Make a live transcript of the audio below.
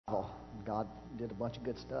God did a bunch of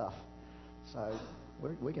good stuff. So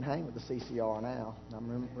we can hang with the CCR now.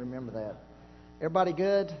 Remember that. Everybody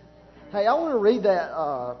good? Hey, I want to read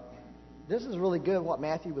that. This is really good, what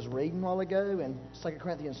Matthew was reading a while ago in 2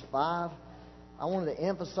 Corinthians 5. I wanted to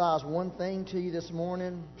emphasize one thing to you this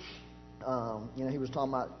morning. He was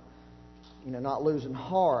talking about, not losing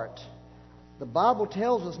heart. The Bible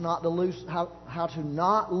tells us not to lose how to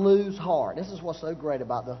not lose heart. This is what's so great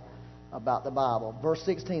about the Bible. Verse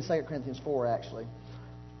 16, 2 Corinthians 4, actually.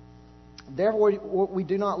 Therefore, we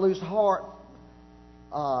do not lose heart,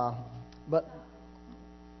 but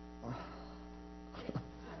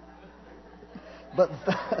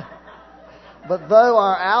though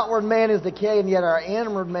our outward man is decaying, yet our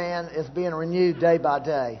inward man is being renewed day by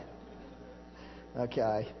day.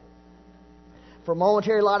 Okay. For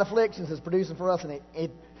momentary light afflictions is producing for us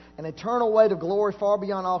an eternal weight of glory far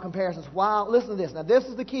beyond all comparisons. While, listen to this. Now, this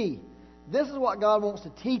is the key. This is what God wants to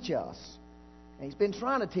teach us. And He's been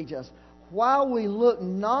trying to teach us. While we look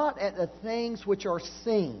not at the things which are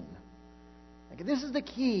seen. Okay, this is the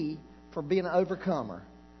key for being an overcomer.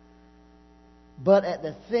 But at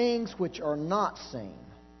the things which are not seen.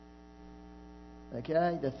 Okay?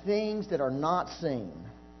 The things that are not seen.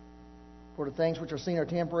 For the things which are seen are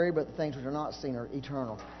temporary, but the things which are not seen are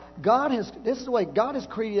eternal. This is the way God has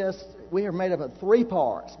created us. We are made up of three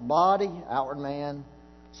parts: body, outward man;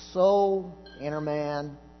 soul, inner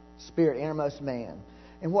man; spirit, innermost man.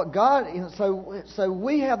 And what God, so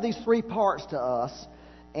we have these three parts to us,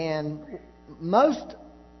 and most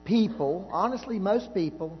people, honestly,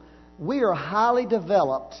 we are highly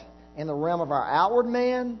developed in the realm of our outward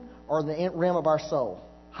man or in the realm of our soul.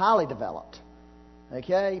 Highly developed.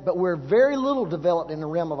 Okay? But we're very little developed in the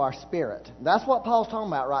realm of our spirit. That's what Paul's talking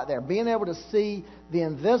about right there. Being able to see the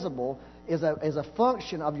invisible is a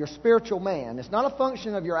function of your spiritual man. It's not a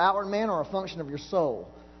function of your outward man or a function of your soul.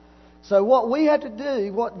 So what we have to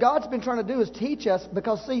do, what God's been trying to do is teach us,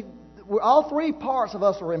 because see, all three parts of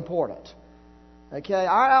us are important. Okay?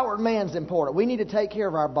 Our outward man's important. We need to take care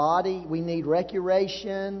of our body. We need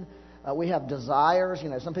recreation. We have desires.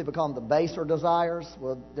 Some people call them the baser desires.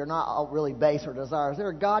 Well, they're not all really baser desires.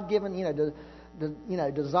 They're God-given.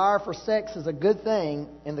 Desire for sex is a good thing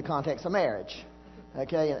in the context of marriage.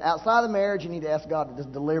 Okay, and outside of marriage, you need to ask God to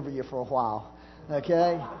just deliver you for a while.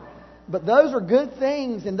 Okay, but those are good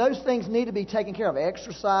things, and those things need to be taken care of.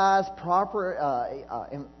 Exercise,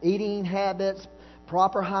 proper eating habits,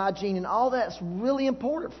 proper hygiene, and all that's really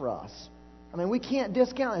important for us. I mean, we can't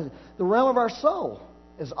discount it. The realm of our soul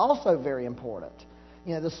is also very important.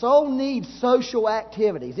 The soul needs social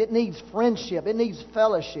activities. It needs friendship. It needs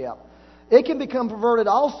fellowship. It can become perverted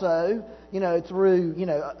also, through,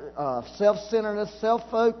 self-centeredness,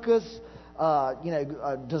 self-focus,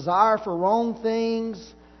 desire for wrong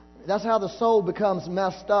things. That's how the soul becomes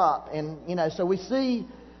messed up. And, so we see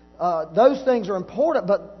those things are important,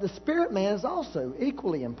 but the spirit man is also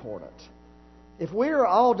equally important. If we're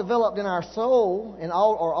all developed in our soul and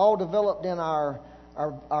all developed in our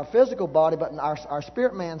physical body, but our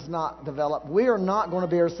spirit man's not developed, we are not going to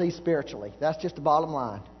be able to see spiritually. That's just the bottom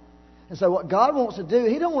line. And so what God wants to do,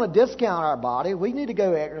 He don't want to discount our body. We need to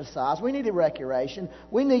go exercise. We need recreation.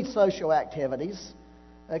 We need social activities.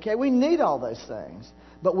 Okay, we need all those things.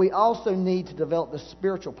 But we also need to develop the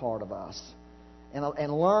spiritual part of us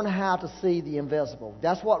and learn how to see the invisible.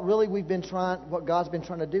 That's what really what God's been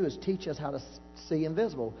trying to do, is teach us how to see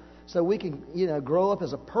invisible. So we can, grow up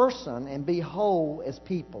as a person and be whole as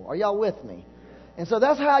people. Are y'all with me? And so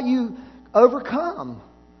that's how you overcome.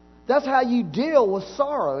 That's how you deal with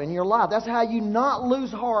sorrow in your life. That's how you not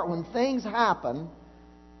lose heart when things happen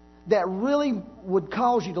that really would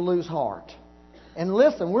cause you to lose heart. And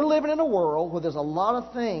listen, we're living in a world where there's a lot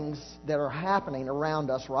of things that are happening around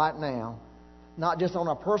us right now. Not just on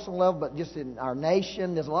a personal level, but just in our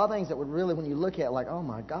nation. There's a lot of things that would really, when you look at it, like, oh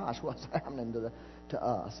my gosh, what's happening to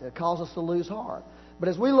us? It causes us to lose heart. But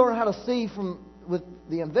as we learn how to see with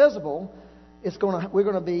the invisible, we're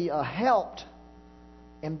going to be helped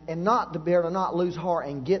and not to be able to not lose heart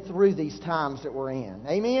and get through these times that we're in.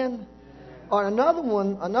 Amen? All right,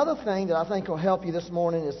 another thing that I think will help you this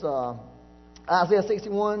morning is Isaiah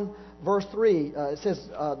 61, verse 3. It says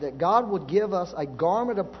that God would give us a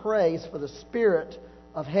garment of praise for the spirit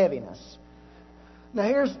of heaviness. Now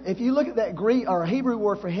if you look at that Greek or Hebrew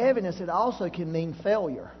word for heaviness, it also can mean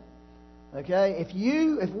failure. Okay?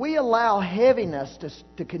 If we allow heaviness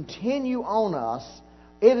to continue on us,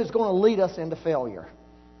 it is going to lead us into failure.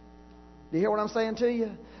 Do you hear what I'm saying to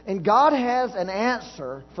you? And God has an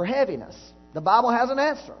answer for heaviness. The Bible has an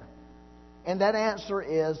answer. And that answer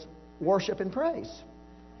is worship and praise.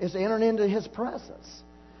 Is entering into His presence.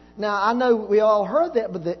 Now, I know we all heard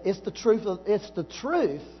that, but it's the truth. It's the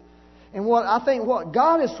truth. And what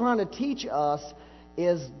God is trying to teach us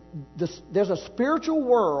is there's a spiritual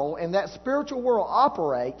world, and that spiritual world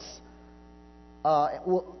operates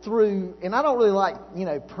through, and I don't really like,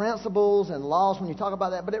 principles and laws when you talk about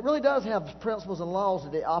that, but it really does have principles and laws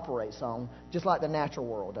that it operates on, just like the natural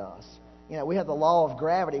world does. We have the law of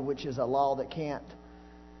gravity, which is a law that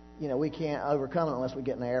we can't overcome it unless we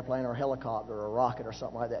get in an airplane or a helicopter or a rocket or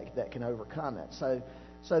something like that can overcome it.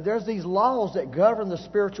 So there's these laws that govern the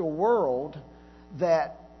spiritual world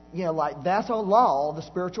that, that's a law of the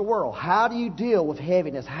spiritual world. How do you deal with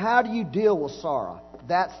heaviness? How do you deal with sorrow?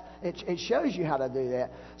 It shows you how to do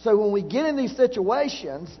that. So when we get in these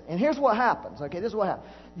situations, and here's what happens. Okay, this is what happens.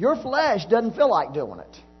 Your flesh doesn't feel like doing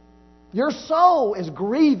it. Your soul is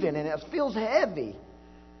grieving and it feels heavy.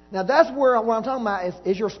 Now that's what I'm talking about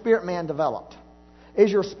is your spirit man developed.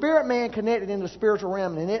 Is your spirit man connected into the spiritual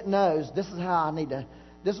realm and it knows this is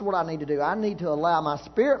what I need to do. I need to allow my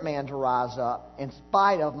spirit man to rise up in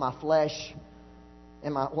spite of my flesh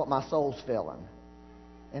and what my soul's feeling.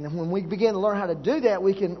 And when we begin to learn how to do that,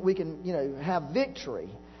 we can have victory.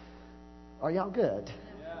 Are y'all good?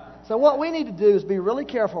 Yeah. So what we need to do is be really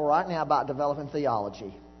careful right now about developing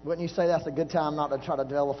theology. Wouldn't you say that's a good time not to try to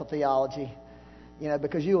develop a theology?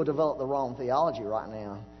 Because you will develop the wrong theology right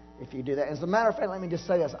now if you do that. As a matter of fact, let me just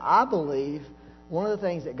say this. I believe one of the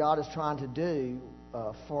things that God is trying to do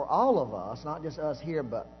for all of us, not just us here,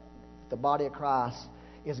 but the body of Christ,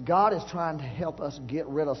 is God is trying to help us get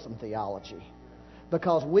rid of some theology.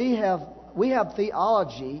 Because we have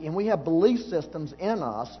theology and we have belief systems in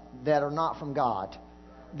us that are not from God.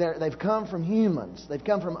 They've come from humans. They've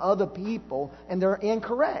come from other people, and they're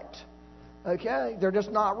incorrect. Okay? They're just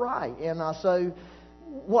not right. And so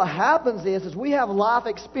what happens is we have life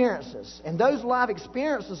experiences, and those life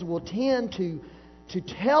experiences will tend to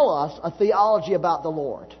tell us a theology about the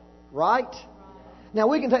Lord. Right? Now,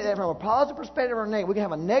 we can take that from a positive perspective or a negative. We can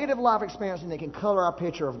have a negative life experience, and it can color our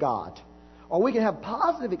picture of God. Or we can have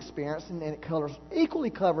positive experience, and it colors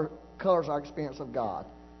our experience of God.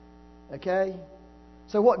 Okay?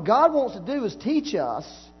 So what God wants to do is teach us,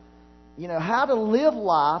 how to live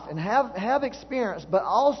life and have experience, but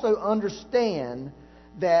also understand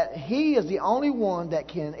that He is the only one that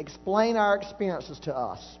can explain our experiences to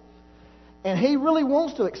us. And He really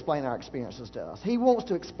wants to explain our experiences to us. He wants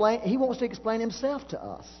to explain Himself to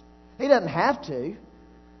us. He doesn't have to.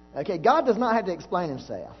 Okay? God does not have to explain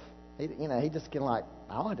Himself. He just can I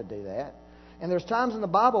don't have to do that. And there's times in the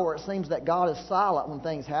Bible where it seems that God is silent when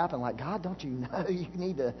things happen. Like, God, don't you know you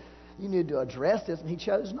need to address this? And He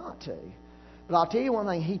chose not to. But I'll tell you one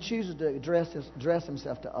thing, He chooses to address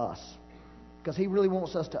Himself to us. Because He really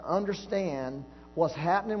wants us to understand what's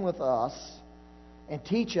happening with us and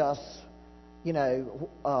teach us,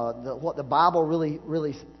 what the Bible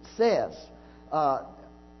really says.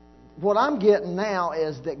 What I'm getting now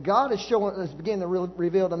is that God is beginning to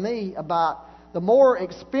reveal to me about the more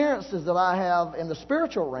experiences that I have in the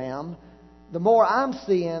spiritual realm, the more I'm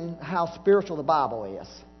seeing how spiritual the Bible is.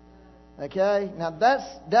 Okay? Now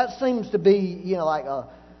that seems to be,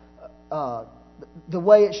 the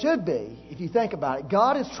way it should be, if you think about it.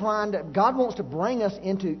 God wants to bring us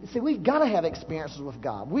into, we've got to have experiences with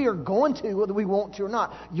God. We are going to, whether we want to or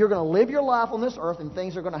not. You're going to live your life on this earth and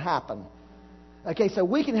things are going to happen. Okay, so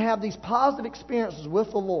we can have these positive experiences with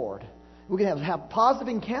the Lord. We can have positive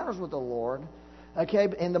encounters with the Lord. Okay,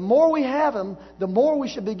 and the more we have them, the more we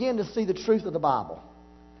should begin to see the truth of the Bible.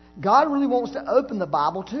 God really wants to open the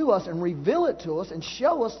Bible to us and reveal it to us and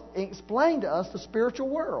show us and explain to us the spiritual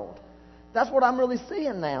world. That's what I'm really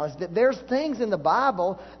seeing now, is that there's things in the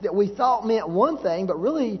Bible that we thought meant one thing, but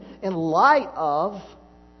really in light of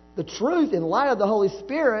the truth, in light of the Holy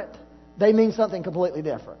Spirit, they mean something completely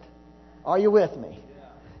different. Are you with me?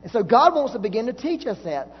 And so God wants to begin to teach us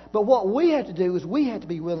that. But what we have to do is we have to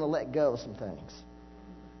be willing to let go of some things.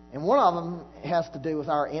 And one of them has to do with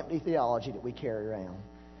our empty theology that we carry around.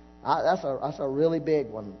 That's a really big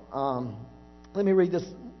one. Let me read this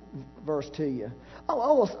verse to you.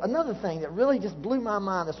 Another thing that really just blew my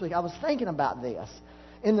mind this week. I was thinking about this.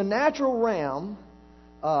 In the natural realm,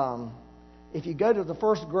 if you go to the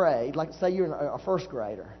first grade, like say you're a first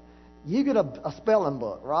grader, you get a spelling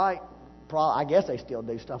book, right? I guess they still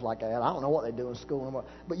do stuff like that. I don't know what they do in school anymore.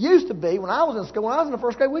 But used to be, when I was in school, when I was in the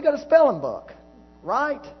first grade, we got a spelling book,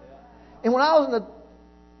 right? And when I was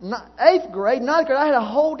in the 8th grade, 9th grade, I had a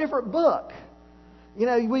whole different book.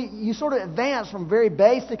 You sort of advance from very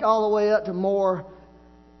basic all the way up to more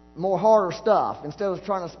harder stuff. Instead of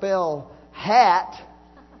trying to spell hat,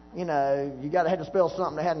 you had to spell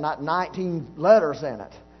something that had 19 letters in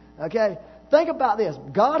it. Okay? think about this.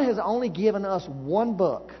 God has only given us one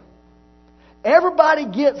book. Everybody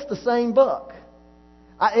gets the same book.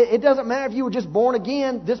 It doesn't matter if you were just born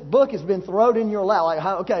again. This book has been thrown in your lap.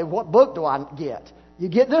 Like, okay, what book do I get? You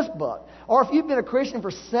get this book. Or if you've been a Christian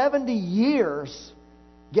for 70 years,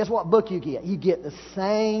 guess what book you get? You get the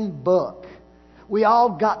same book. We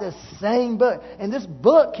all got the same book. And this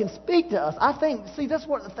book can speak to us. I think, that's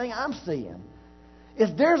what the thing I'm seeing.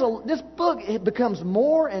 Is this book, it becomes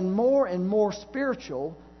more and more and more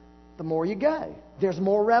spiritual the more you go. There's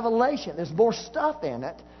more revelation. There's more stuff in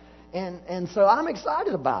it. And so I'm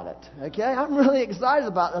excited about it. Okay? I'm really excited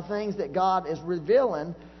about the things that God is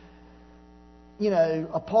revealing,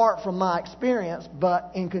 apart from my experience,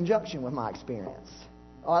 but in conjunction with my experience.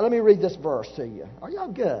 All right, let me read this verse to you. Are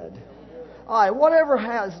y'all good? All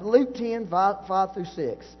right, Luke 10, 5 through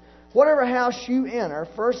 6. Whatever house you enter,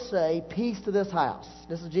 first say, peace to this house.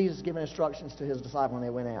 This is Jesus giving instructions to His disciples when they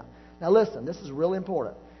went out. Now listen, this is really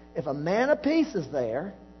important. If a man of peace is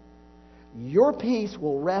there, your peace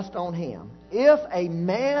will rest on him. If a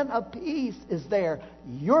man of peace is there,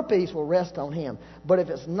 your peace will rest on him. But if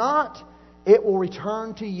it's not, it will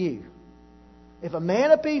return to you. If a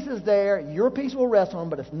man of peace is there, your peace will rest on him.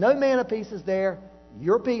 But if no man of peace is there,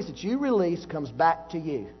 your peace that you release comes back to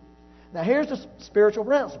you. Now here's the spiritual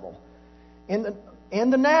principle. In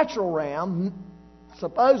the natural realm,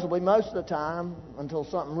 supposedly most of the time, until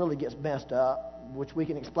something really gets messed up, which we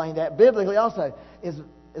can explain that biblically also, is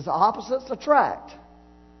the opposites attract.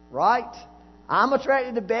 Right? I'm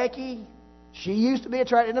attracted to Becky. She used to be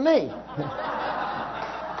attracted to me.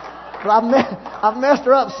 But I've messed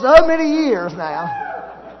her up so many years now.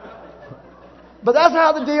 But that's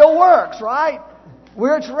how the deal works, right?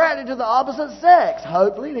 We're attracted to the opposite sex,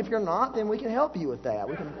 hopefully. And if you're not, then we can help you with that.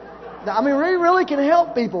 We really can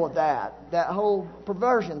help people with that whole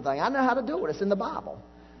perversion thing. I know how to do it. It's in the Bible.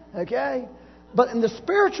 Okay? But in the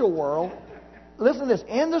spiritual world, listen to this.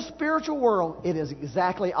 In the spiritual world, it is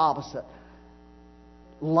exactly opposite.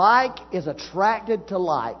 Like is attracted to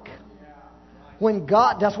like. When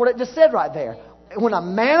God, that's what it just said right there. When a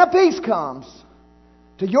man of peace comes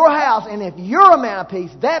to your house, and if you're a man of peace,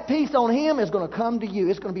 that peace on him is going to come to you.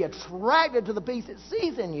 It's going to be attracted to the peace it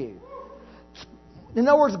sees in you. In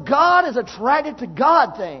other words, God is attracted to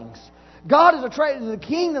God things. God is attracted to the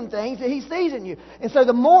kingdom things that He sees in you. And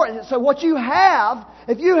so what you have,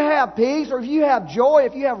 if you have peace, or if you have joy,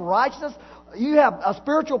 if you have righteousness, you have a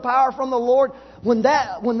spiritual power from the Lord, when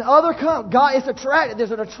the other comes, God is attracted.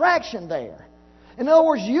 There's an attraction there. In other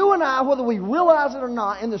words, you and I, whether we realize it or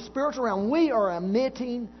not, in the spiritual realm, we are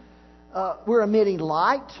emitting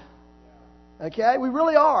light. Okay? We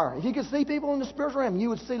really are. If you could see people in the spiritual realm, you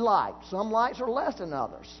would see light. Some lights are less than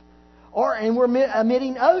others. And we're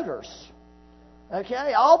emitting odors.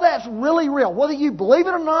 Okay? All that's really real. Whether you believe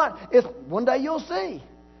it or not, one day you'll see.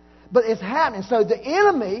 But it's happening. So the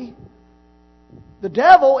enemy, the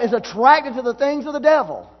devil, is attracted to the things of the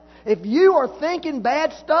devil. If you are thinking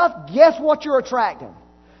bad stuff, guess what you're attracting?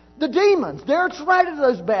 The demons. They're attracted to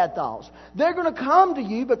those bad thoughts. They're going to come to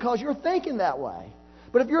you because you're thinking that way.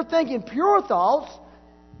 But if you're thinking pure thoughts,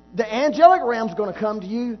 the angelic realm is going to come to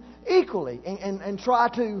you equally and try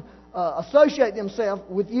to associate themselves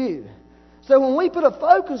with you. So when we put a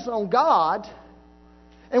focus on God,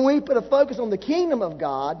 and we put a focus on the kingdom of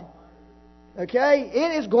God, okay,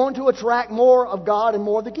 it is going to attract more of God and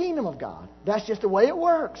more of the kingdom of God. That's just the way it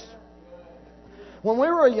works. When we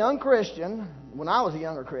were a young Christian, when I was a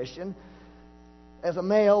younger Christian, as a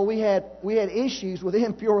male, we had issues with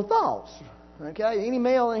impure thoughts. Okay? Any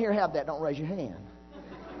male in here have that? Don't raise your hand.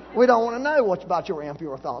 We don't want to know what's about your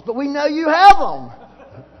impure thoughts, but we know you have them.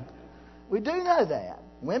 We do know that.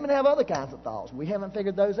 Women have other kinds of thoughts. We haven't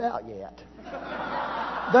figured those out yet.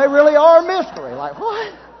 They really are a mystery. Like,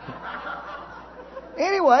 what?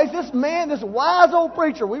 Anyways, this wise old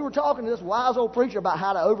preacher, we were talking to this wise old preacher about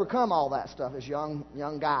how to overcome all that stuff as young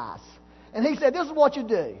guys. And he said, this is what you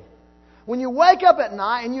do. When you wake up at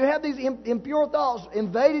night and you have these impure thoughts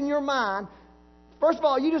invading your mind, first of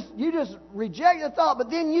all, you just reject the thought, but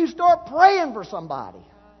then you start praying for somebody.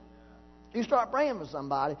 You start praying for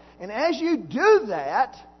somebody. And as you do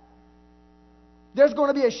that, there's going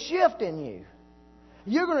to be a shift in you.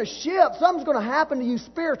 You're going to shift. Something's going to happen to you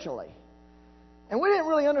spiritually. And we didn't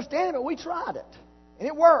really understand it, but we tried it. And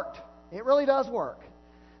it worked. It really does work.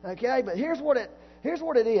 Okay, but here's what it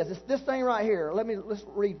is. It's this thing right here. Let's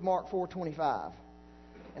read Mark 4:25.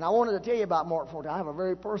 And I wanted to tell you about Mark 4:25. I have a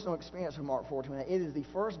very personal experience with Mark 4:25. It is the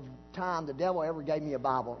first time the devil ever gave me a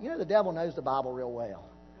Bible. You know, the devil knows the Bible real well.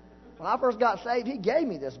 When I first got saved, he gave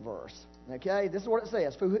me this verse. Okay, this is what it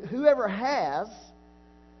says. For whoever has,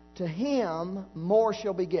 to him more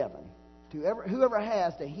shall be given. Whoever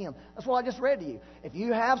has, to him. That's what I just read to you. If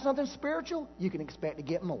you have something spiritual, you can expect to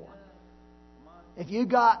get more. If you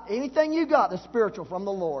got anything you got that's spiritual from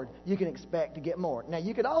the Lord, you can expect to get more. Now,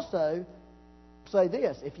 you could also say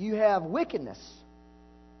this. If you have wickedness,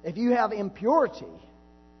 if you have impurity,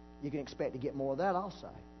 you can expect to get more of that also.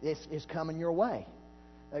 It's coming your way.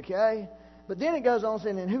 Okay? But then it goes on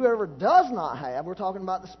saying, and whoever does not have, we're talking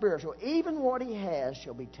about the spiritual, even what he has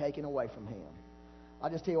shall be taken away from him. I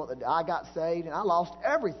just tell you what, I got saved and I lost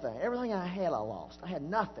everything. Everything I had, I lost. I had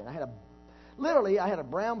nothing. I had a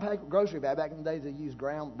brown paper grocery bag. Back in the days, they used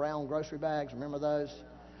brown grocery bags. Remember those?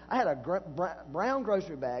 I had a brown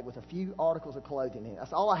grocery bag with a few articles of clothing in it.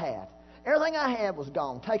 That's all I had. Everything I had was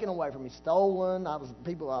gone, taken away from me, stolen.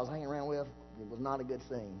 People I was hanging around with. It was not a good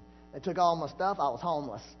scene. They took all my stuff. I was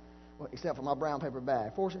homeless, except for my brown paper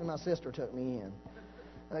bag. Fortunately, my sister took me in.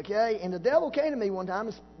 Okay, and the devil came to me one time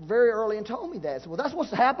very early and told me that. I said, well, that's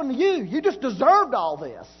what's happened to you. You just deserved all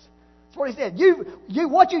this. That's what he said.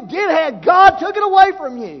 What you did have, God took it away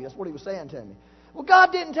from you. That's what he was saying to me. Well,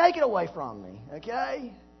 God didn't take it away from me.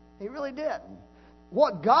 Okay, He really didn't.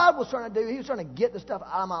 What God was trying to do, He was trying to get the stuff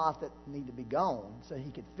out of my life that needed to be gone so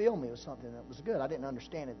He could fill me with something that was good. I didn't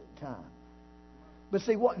understand it at the time. But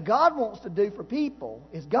see, what God wants to do for people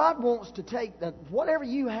is God wants to take whatever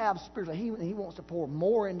you have spiritually, He wants to pour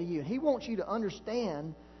more into you. He wants you to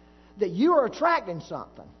understand that you are attracting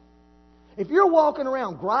something. If you're walking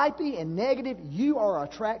around gripey and negative, you are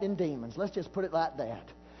attracting demons. Let's just put it like that.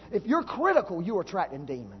 If you're critical, you're attracting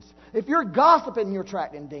demons. If you're gossiping, you're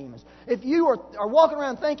attracting demons. If you are walking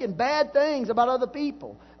around thinking bad things about other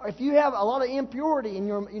people, or if you have a lot of impurity in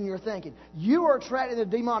your thinking, you are attracting the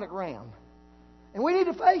demonic realm. And we need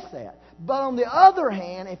to face that. But on the other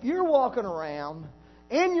hand, if you're walking around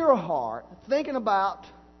in your heart thinking about,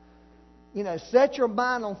 set your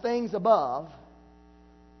mind on things above,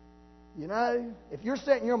 if you're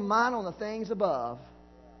setting your mind on the things above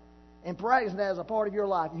and practicing that as a part of your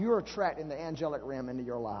life, you're attracting the angelic realm into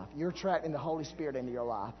your life. You're attracting the Holy Spirit into your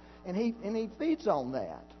life. And He feeds on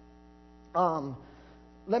that.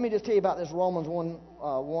 Let me just tell you about this Romans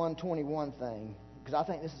 1:21 thing, because I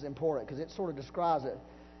think this is important, because it sort of describes it.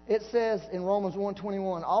 It says in Romans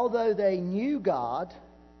 1:21, although they knew God,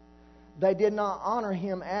 they did not honor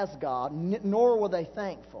Him as God, nor were they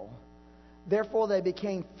thankful. Therefore they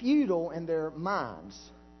became futile in their minds,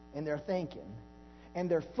 in their thinking, and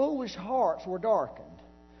their foolish hearts were darkened.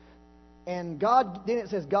 And then it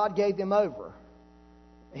says God gave them over.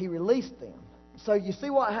 He released them. So you see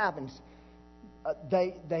what happens.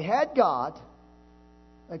 They had God,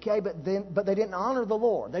 okay, but they didn't honor the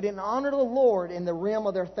Lord. They didn't honor the Lord in the realm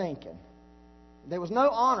of their thinking. There was no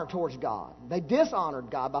honor towards God. They dishonored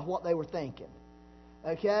God by what they were thinking.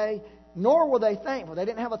 Okay? Nor were they thankful. They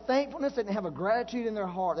didn't have a thankfulness. They didn't have a gratitude in their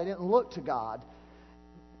heart. They didn't look to God.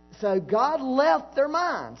 So God left their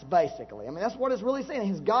minds, basically. I mean, that's what it's really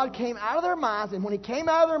saying. God came out of their minds, and when He came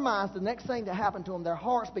out of their minds, the next thing that happened to them, their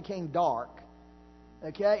hearts became dark.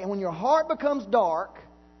 Okay? And when your heart becomes dark,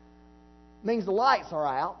 means the lights are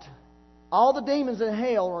out. All the demons in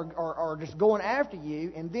hell are just going after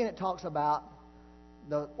you, and then it talks about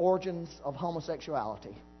the origins of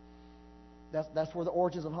homosexuality. That's where the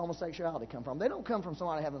origins of homosexuality come from. They don't come from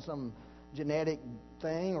somebody having some genetic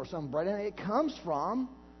thing or some brain. It comes from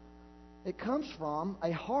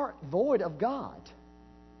a heart void of God.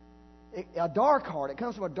 A dark heart. It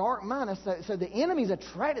comes from a dark mind. So the enemy's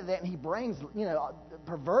attracted to that, and he brings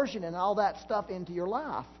perversion and all that stuff into your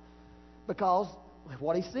life, because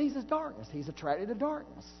what he sees is darkness. He's attracted to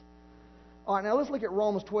darkness. All right, now let's look at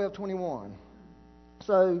Romans 12:21.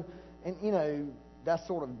 So, and that's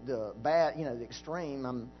sort of the bad, the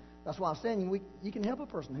extreme. That's why I'm saying you can help a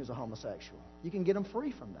person who's a homosexual. You can get them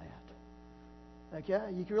free from that.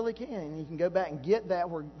 Okay? You really can. And you can go back and get that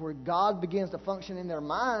where God begins to function in their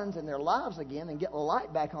minds and their lives again and get the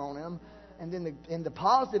light back on them. And then the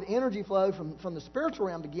positive energy flow from the spiritual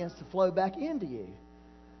realm begins to flow back into you.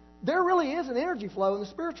 There really is an energy flow in the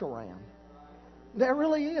spiritual realm. There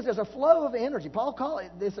really is. There's a flow of energy. Paul called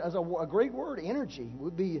it this as a Greek word, energy.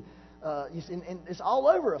 Would be, and it's all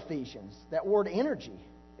over Ephesians, that word energy.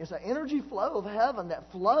 It's an energy flow of heaven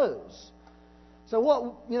that flows.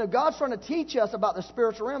 So God's trying to teach us about the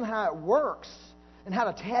spiritual realm, how it works, and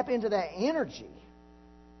how to tap into that energy,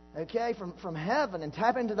 okay, from heaven, and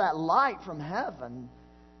tap into that light from heaven.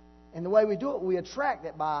 And the way we do it, we attract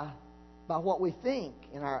it by what we think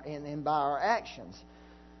and by our actions.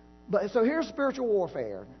 But so here's spiritual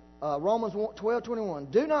warfare. Romans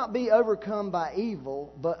 12:21. Do not be overcome by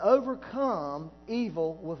evil, but overcome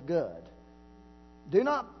evil with good. Do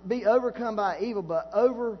not be overcome by evil, but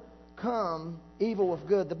overcome overcome evil with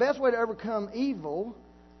good. The best way to overcome evil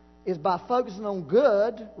is by focusing on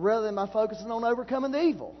good rather than by focusing on overcoming the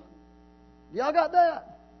evil. Y'all got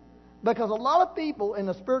that? Because a lot of people in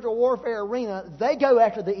the spiritual warfare arena, they go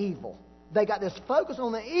after the evil. They got this focus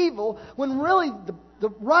on the evil when really,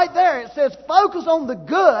 right there it says focus on the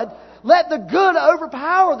good. Let the good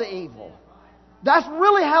overpower the evil. That's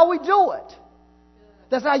really how we do it.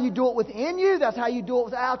 That's how you do it within you. That's how you do it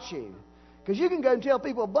without you. Because you can go and tell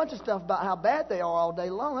people a bunch of stuff about how bad they are all day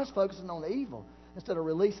long. That's focusing on the evil instead of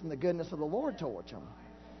releasing the goodness of the Lord towards them.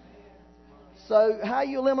 So how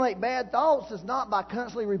you eliminate bad thoughts is not by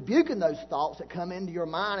constantly rebuking those thoughts that come into your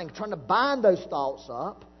mind and trying to bind those thoughts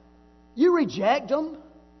up. You reject them.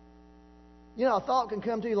 You know, a thought can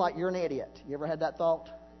come to you like, you're an idiot. You ever had that thought?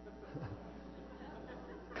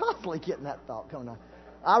 Constantly getting that thought coming on.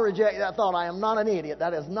 I reject that thought. I am not an idiot.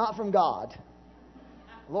 That is not from God.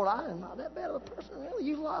 Lord, I am not that bad of a person. Really,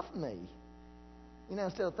 you love me. You know,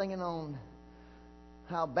 instead of thinking on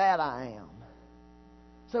how bad I am.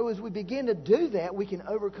 So as we begin to do that, we can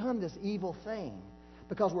overcome this evil thing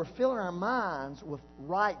because we're filling our minds with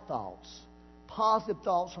right thoughts, positive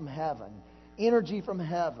thoughts from heaven, energy from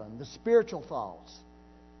heaven, the spiritual thoughts.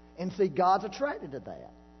 And see, God's attracted to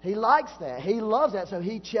that. He likes that. He loves that, so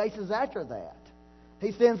He chases after that.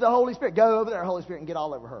 He sends the Holy Spirit. Go over there, Holy Spirit, and get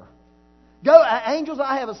all over her. Go, angels,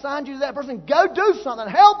 I have assigned you to that person. Go do something.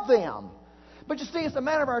 Help them. But you see, it's a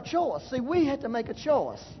matter of our choice. See, we have to make a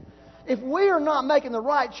choice. If we are not making the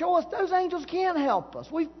right choice, those angels can't help us.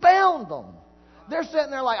 We've bound them. They're sitting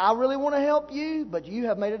there like, I really want to help you, but you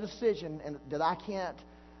have made a decision and that I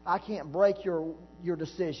can't break your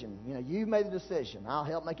decision. You know, you made the decision. I'll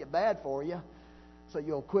help make it bad for you so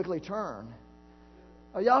you'll quickly turn.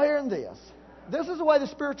 Are y'all hearing this? This is the way the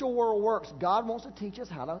spiritual world works. God wants to teach us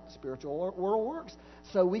how the spiritual world works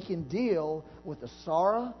so we can deal with the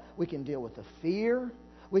sorrow, we can deal with the fear,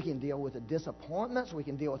 we can deal with the disappointments, we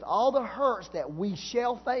can deal with all the hurts that we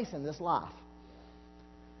shall face in this life.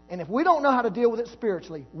 And if we don't know how to deal with it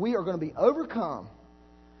spiritually, we are going to be overcome.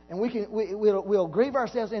 And we'll grieve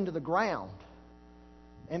ourselves into the ground.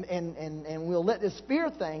 And we'll let this fear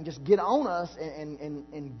thing just get on us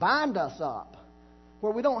and bind us up.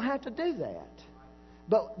 Where we don't have to do that.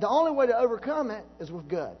 But the only way to overcome it is with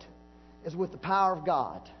good. Is with the power of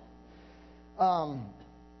God.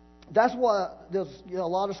 That's why there's a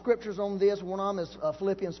lot of scriptures on this. One of them is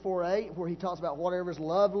Philippians 4:8, where he talks about whatever is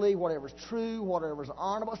lovely, whatever is true, whatever is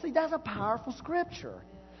honorable. See, that's a powerful scripture.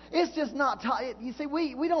 It's just not... You see,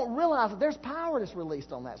 we don't realize that there's power that's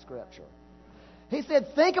released on that scripture. He said,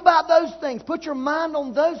 think about those things. Put your mind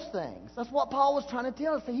on those things. That's what Paul was trying to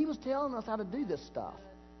tell us. See, he was telling us how to do this stuff.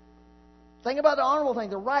 Think about the honorable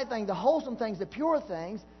things, the right things, the wholesome things, the pure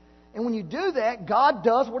things. And when you do that, God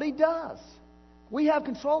does what He does. We have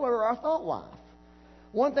control over our thought life.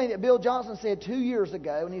 One thing that Bill Johnson said 2 years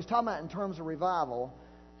ago, and he was talking about in terms of revival,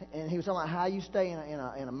 and he was talking about how you stay in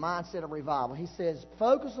a mindset of revival. He says,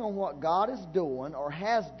 focus on what God is doing or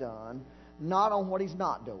has done, not on what He's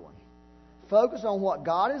not doing. Focus on what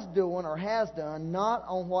God is doing or has done, not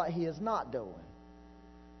on what He is not doing.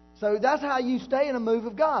 So that's how you stay in a move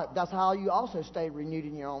of God. That's how you also stay renewed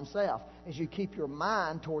in your own self, is you keep your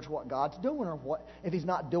mind towards what God's doing, or what if He's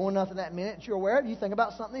not doing nothing that minute that you're aware of, you think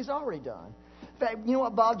about something He's already done. In fact, you know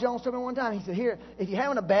what Bob Jones told me one time? He said, here, if you're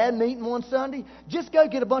having a bad meeting one Sunday, just go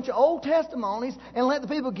get a bunch of old testimonies and let the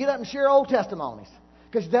people get up and share old testimonies.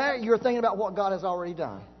 Because there you're thinking about what God has already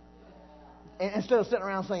done. And instead of sitting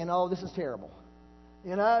around saying, oh, this is terrible.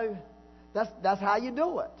 You know, that's how you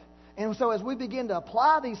do it. And so as we begin to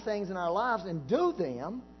apply these things in our lives and do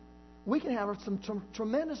them, we can have some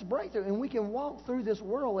tremendous breakthrough. And we can walk through this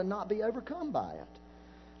world and not be overcome by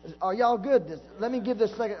it. Are y'all good? Let me give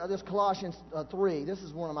this Colossians 3. This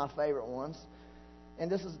is one of my favorite ones.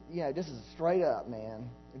 And this is straight up, man.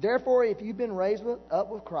 Therefore, if you've been raised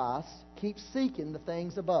up with Christ, keep seeking the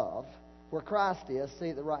things above, where Christ is,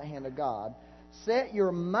 seated at the right hand of God. Set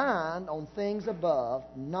your mind on things above,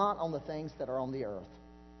 not on the things that are on the earth.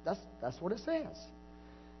 That's what it says.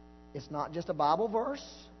 It's not just a Bible verse.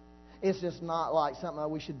 It's just not like something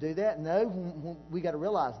we should do that. No, we got to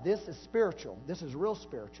realize this is spiritual. This is real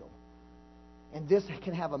spiritual. And this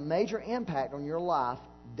can have a major impact on your life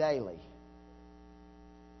daily.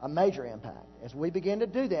 A major impact. As we begin to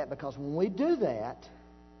do that, because when we do that,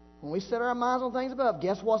 when we set our minds on things above,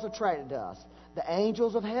 guess what's attracted to us? The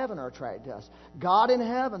angels of heaven are attracted to us. God in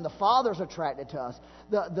heaven, the Father's attracted to us.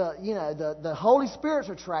 The Holy Spirit's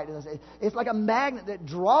attracted to us. It's like a magnet that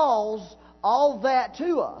draws all that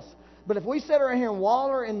to us. But if we sit around here and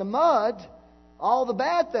waller in the mud, All the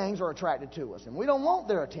bad things are attracted to us, and we don't want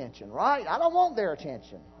their attention, right? I don't want their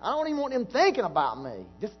attention. I don't even want them thinking about me.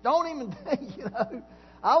 Just don't even think,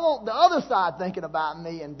 I want the other side thinking about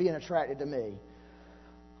me and being attracted to me.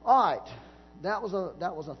 All right, that was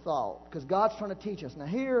a thought, because God's trying to teach us. Now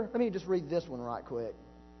here, let me just read this one right quick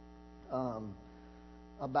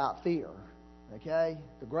about fear. Okay,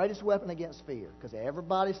 the greatest weapon against fear, because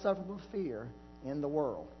everybody suffers with fear in the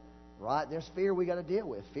world. Right? There's fear we got to deal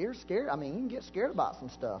with. Fear's scary. I mean, you can get scared about some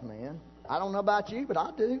stuff, man. I don't know about you, but I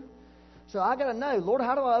do. So I got to know, Lord,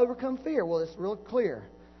 how do I overcome fear? Well, it's real clear.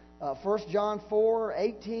 1 John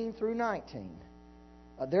 4:18 through 19.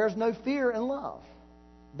 There's no fear in love,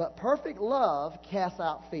 but perfect love casts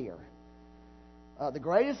out fear. The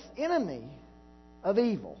greatest enemy of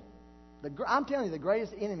evil, I'm telling you, the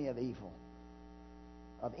greatest enemy of evil,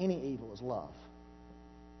 of any evil, is love.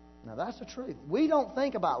 Now, that's the truth. We don't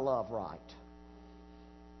think about love right.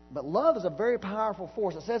 But love is a very powerful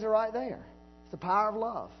force. It says it right there. It's the power of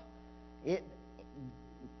love.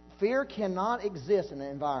 Fear cannot exist in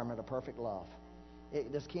an environment of perfect love.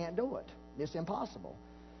 It just can't do it. It's impossible.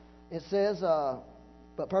 It says,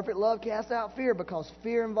 but perfect love casts out fear, because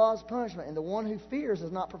fear involves punishment, and the one who fears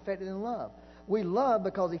is not perfected in love. We love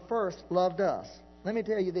because He first loved us. Let me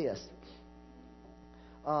tell you this.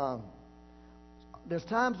 There's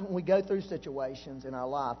times when we go through situations in our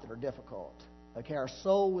life that are difficult. Okay, our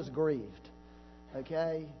soul was grieved.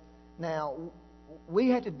 Okay, now we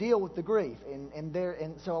had to deal with the grief,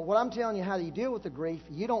 and so what I'm telling you, how do you deal with the grief?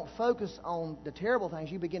 You don't focus on the terrible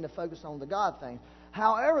things. You begin to focus on the God things.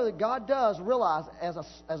 However, God does realize, as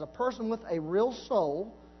a person with a real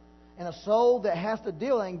soul, and a soul that has to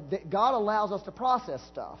deal with things, that God allows us to process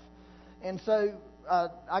stuff. And so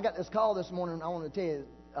I got this call this morning. I want to tell you.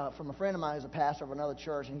 From a friend of mine who's a pastor of another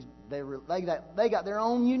church, and they got their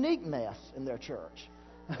own unique mess in their church,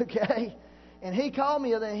 okay? And he called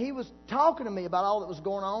me, and he was talking to me about all that was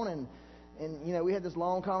going on, and we had this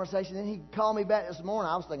long conversation. Then he called me back this morning.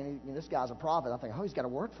 I was thinking, this guy's a prophet. I think, he's got a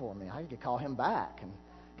word for me. I could call him back, and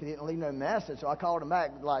he didn't leave no message. So I called him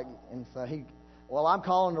back, and so I'm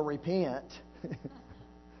calling to repent.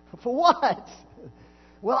 For what?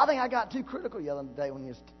 Well, I think I got too critical the other day when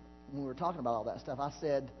we were talking about all that stuff. I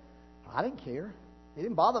said, I didn't care. It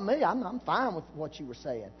didn't bother me. I'm fine with what you were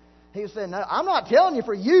saying. He was saying, no, I'm not telling you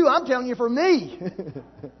for you. I'm telling you for me.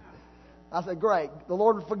 I said, great. The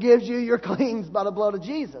Lord forgives you. You're cleansed by the blood of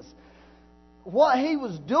Jesus. What he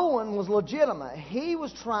was doing was legitimate. He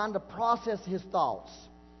was trying to process his thoughts.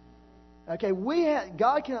 Okay,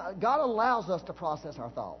 God allows us to process our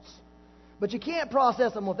thoughts. But you can't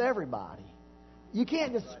process them with everybody. You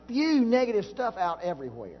can't just spew negative stuff out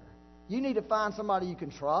everywhere. You need to find somebody you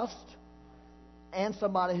can trust and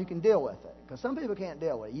somebody who can deal with it. Because some people can't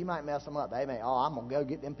deal with it. You might mess them up. They may, I'm going to go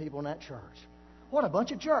get them people in that church. What a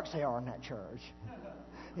bunch of jerks they are in that church.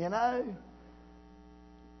 You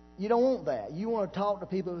don't want that. You want to talk to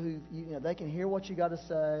people who, they can hear what you got to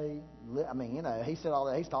say. I mean, he said all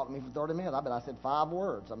that. He's talked to me for 30 minutes. I bet I said 5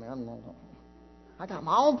 words. I mean, I got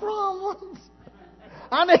my own problems.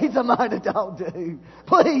 I need somebody to talk to.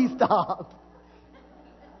 Please stop.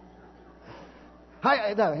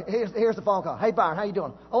 Hey, no, here's the phone call. Hey, Byron, how you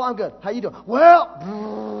doing? Oh, I'm good. How you doing?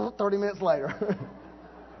 Well, 30 minutes later.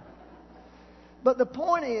 But the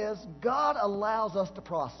point is, God allows us to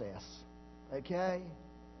process, okay,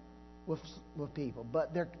 with people.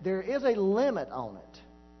 But there is a limit on it.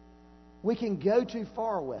 We can go too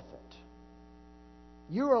far with it.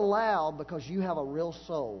 You're allowed because you have a real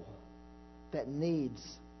soul that needs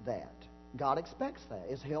that. God expects that.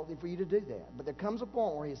 It's healthy for you to do that. But there comes a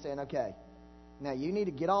point where He's saying, okay, now you need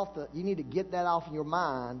to get that off your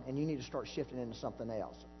mind, and you need to start shifting into something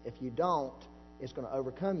else. If you don't, it's going to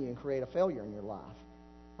overcome you and create a failure in your life.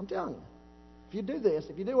 I'm telling you. If you do this,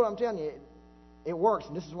 if you do what I'm telling you, it works,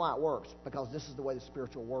 and this is why it works, because this is the way the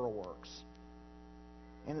spiritual world works.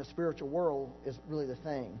 And the spiritual world is really the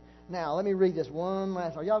thing. Now, let me read this one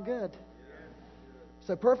last. Are y'all good?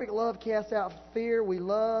 So perfect love casts out fear. We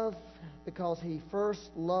love because He first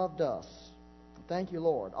loved us. Thank you,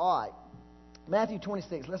 Lord. All right. Matthew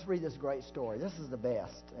 26. Let's read this great story. This is the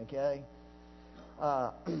best, okay?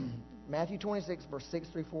 Matthew 26, verse 6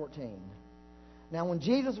 through 14. Now, when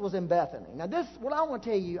Jesus was in Bethany. Now, this, what I want to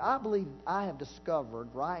tell you, I believe I have discovered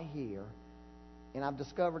right here, and I've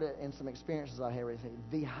discovered it in some experiences I have recently,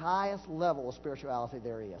 the highest level of spirituality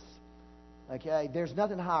there is. Okay? There's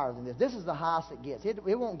nothing higher than this. This is the highest it gets.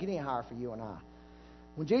 It won't get any higher for you and I.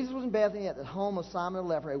 When Jesus was in Bethany at the home of Simon the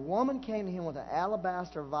leper, a woman came to Him with an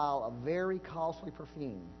alabaster vial of very costly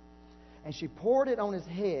perfume. And she poured it on His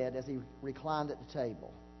head as He reclined at the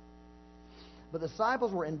table. But the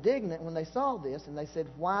disciples were indignant when they saw this, and they said,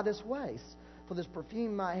 "Why this waste? For this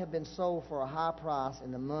perfume might have been sold for a high price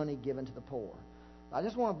and the money given to the poor." I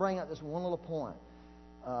just want to bring up this one little point.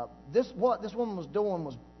 What this woman was doing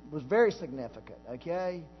was very significant,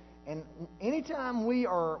 okay? And anytime we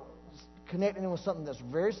are connecting with something that's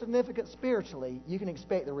very significant spiritually, you can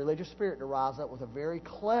expect the religious spirit to rise up with a very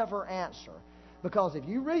clever answer. Because if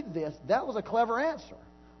you read this, that was a clever answer.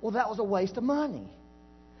 Well, that was a waste of money.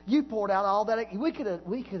 You poured out all that. We could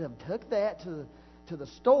have took that to the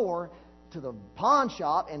store, to the pawn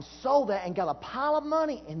shop, and sold that and got a pile of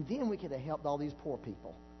money, and then we could have helped all these poor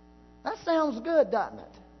people. That sounds good, doesn't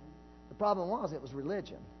it? The problem was it was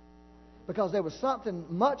religion. Because there was something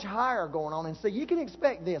much higher going on. And so you can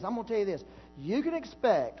expect this. I'm going to tell you this. You can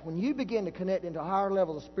expect when you begin to connect into higher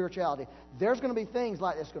levels of spirituality, there's going to be things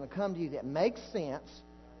like this going to come to you that make sense.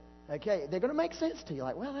 Okay, they're going to make sense to you.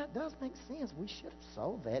 Like, well, that does make sense. We should have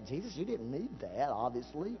sold that. Jesus, you didn't need that,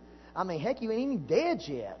 obviously. I mean, heck, you ain't even dead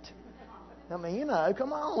yet. I mean, you know,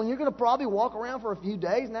 come on. You're going to probably walk around for a few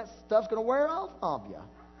days and that stuff's going to wear off of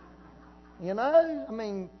you. You know? I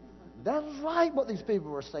mean, that was right what these people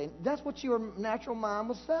were saying. That's what your natural mind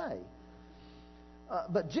would say.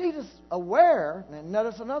 But Jesus, aware, and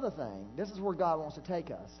notice another thing. This is where God wants to take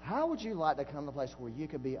us. How would you like to come to a place where you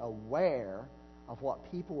could be aware of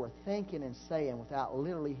what people were thinking and saying without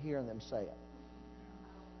literally hearing them say it?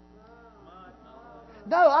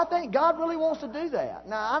 No, I think God really wants to do that.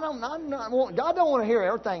 Now, God don't want to hear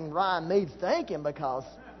everything Ryan Mead's thinking, because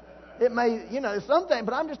it may, something.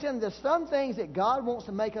 But I'm just telling you, there's some things that God wants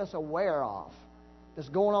to make us aware of that's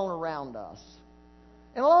going on around us.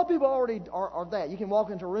 And a lot of people already are that. You can walk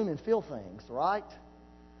into a room and feel things, right?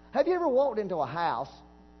 Have you ever walked into a house,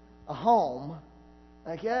 a home,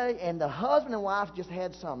 okay, and the husband and wife just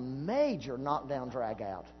had some major knockdown, drag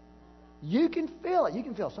out? You can feel it. You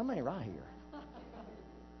can feel somebody right here.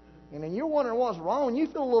 And then you're wondering what's wrong, and you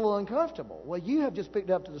feel a little uncomfortable. Well, you have just picked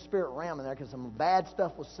up to the spirit realm in there because some bad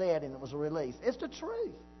stuff was said and it was released. It's the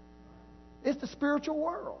truth. It's the spiritual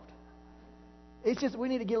world. It's just we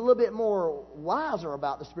need to get a little bit more wiser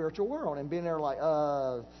about the spiritual world and being there like,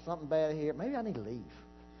 something bad here. Maybe I need to leave.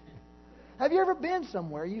 Have you ever been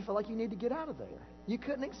somewhere you feel like you need to get out of there? You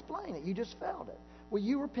couldn't explain it. You just felt it. Well,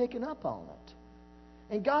 you were picking up on it.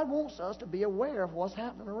 And God wants us to be aware of what's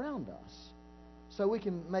happening around us so we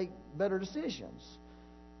can make better decisions.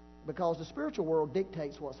 Because the spiritual world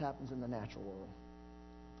dictates what happens in the natural world.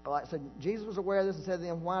 All right, so Jesus was aware of this and said to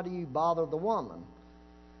them, "Why do you bother the woman?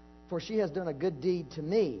 For she has done a good deed to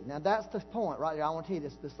me." Now that's the point right there. I want to tell you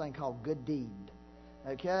this thing called good deed.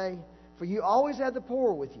 Okay? "For you always had the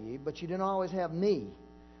poor with you, but you didn't always have me.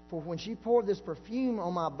 For when she poured this perfume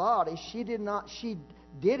on my body, she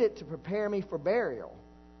did it to prepare me for burial.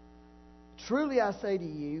 Truly I say to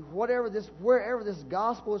you, wherever this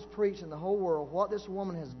gospel is preached in the whole world, what this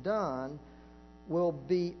woman has done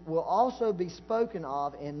will also be spoken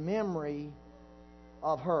of in memory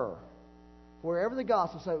of her." Wherever the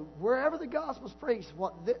gospel is preached,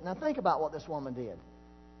 now think about what this woman did.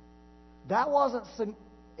 That wasn't,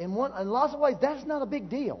 in lots of ways, that's not a big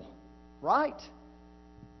deal, right?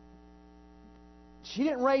 She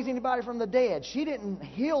didn't raise anybody from the dead. She didn't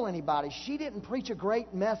heal anybody. She didn't preach a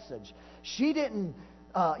great message. She didn't,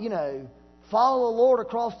 follow the Lord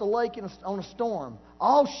across the lake on a storm.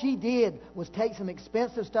 All she did was take some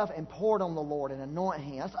expensive stuff and pour it on the Lord and anoint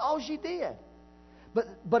Him. That's all she did. But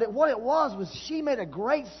what it was she made a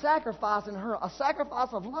great sacrifice in her, a sacrifice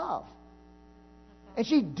of love. And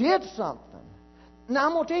she did something. Now,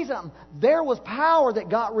 I'm going to tell you something. There was power that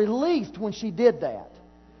got released when she did that.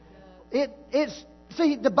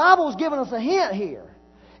 See, the Bible is giving us a hint here.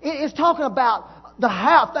 It's talking about the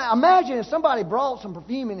house. Imagine if somebody brought some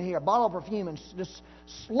perfume in here, a bottle of perfume, and just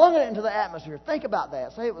slung it into the atmosphere. Think about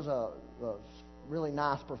that. Say it was a really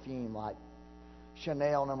nice perfume like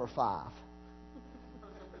Chanel No. 5.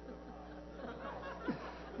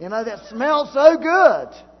 That smelled so good.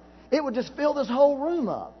 It would just fill this whole room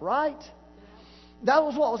up, right? That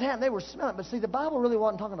was what was happening. They were smelling it. But see, the Bible really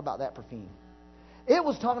wasn't talking about that perfume. It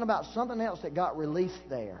was talking about something else that got released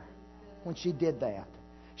there when she did that.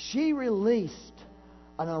 She released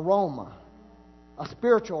an aroma, a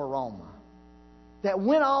spiritual aroma, that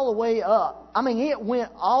went all the way up. I mean, it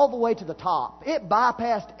went all the way to the top. It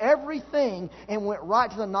bypassed everything and went right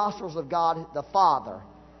to the nostrils of God the Father.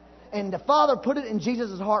 And the Father put it in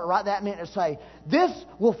Jesus' heart right that minute to say, this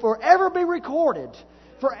will forever be recorded.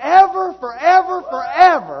 Forever, forever,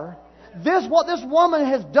 forever. What this woman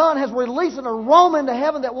has done has released an aroma into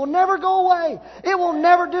heaven that will never go away. It will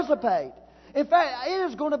never dissipate. In fact, it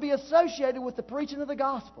is going to be associated with the preaching of the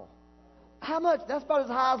gospel. how much? That's about as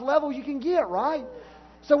high as level you can get, right?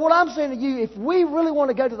 So what I'm saying to you, if we really want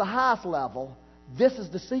to go to the highest level, this is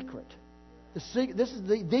the secret. This is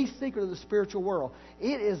the secret of the spiritual world.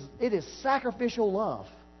 It is sacrificial love.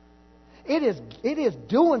 It is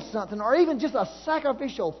doing something, or even just a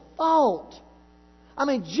sacrificial thought. I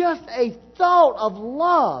mean, just a thought of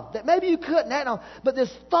love that maybe you couldn't act on, but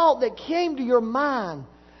this thought that came to your mind,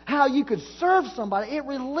 how you could serve somebody, it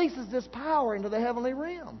releases this power into the heavenly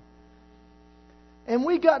realm. And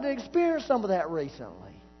we got to experience some of that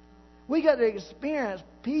recently. We got to experience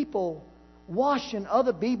people washing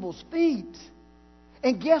other people's feet.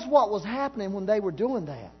 And guess what was happening when they were doing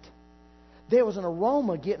that? There was an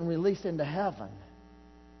aroma getting released into heaven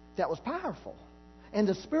that was powerful. And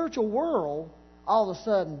the spiritual world, all of a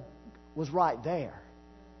sudden, was right there.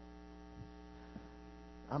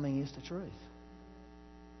 I mean, it's the truth.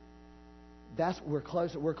 We're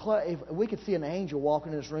close. If we could see an angel walk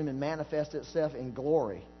into this room and manifest itself in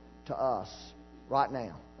glory to us right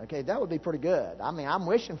now, okay, that would be pretty good. I mean, I'm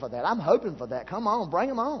wishing for that. I'm hoping for that. Come on, bring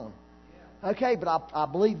them on. Okay, but I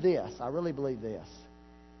believe this. I really believe this.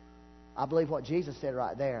 I believe what Jesus said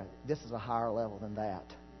right there. This is a higher level than that.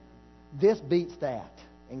 This beats that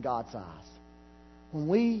in God's eyes. When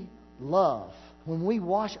we love, when we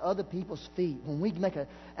wash other people's feet, when we make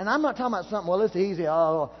and I'm not talking about something, well, it's easy.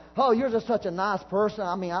 Oh, you're just such a nice person.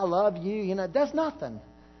 I mean, I love you. You know, that's nothing.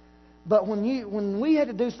 But when we had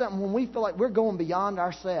to do something, when we feel like we're going beyond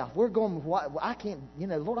ourselves, we're going, I can't,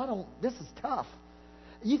 Lord, this is tough.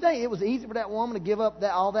 You think it was easy for that woman to give up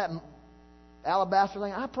all that alabaster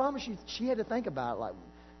thing? I promise you, she had to think about it. Like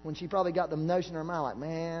when she probably got the notion in her mind, like,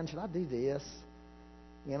 man, should I do this?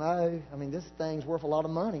 I mean, this thing's worth a lot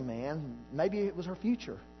of money, man. Maybe it was her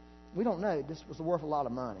future. We don't know. This was worth a lot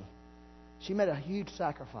of money. She made a huge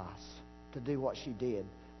sacrifice to do what she did,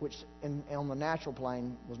 which on the natural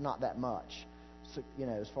plane was not that much, so,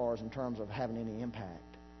 as far as in terms of having any impact.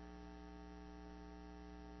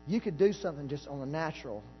 You could do something just on the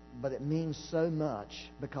natural, but it means so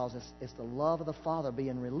much because it's the love of the Father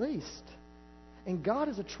being released. And God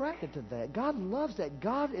is attracted to that. God loves that.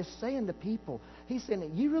 God is saying to people, He's saying that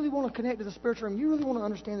you really want to connect to the spiritual realm, you really want to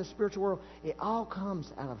understand the spiritual world, it all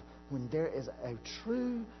comes out of when there is a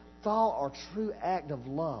true thought or true act of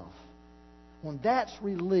love. When that's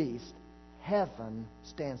released, heaven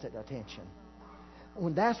stands at attention.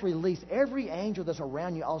 When that's released, every angel that's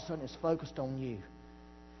around you all of a sudden is focused on you.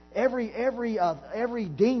 Every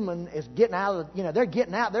demon is getting out of, they're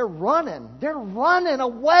getting out, they're running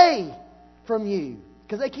away from you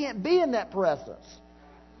because they can't be in that presence.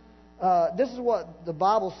 This is what the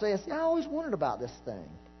Bible says. I always wondered about this thing.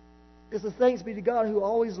 It's the thanks be to God who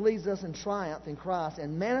always leads us in triumph in Christ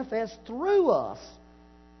and manifests through us.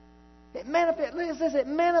 It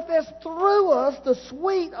manifests through us the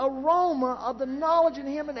sweet aroma of the knowledge in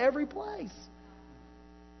Him in every place.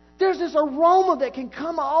 There's this aroma that can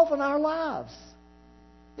come off in our lives.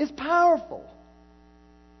 It's powerful.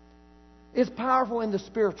 It's powerful in the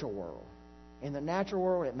spiritual world. In the natural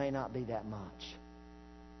world, it may not be that much.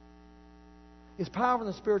 It's powerful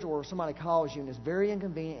in the spiritual world. Somebody calls you and it's very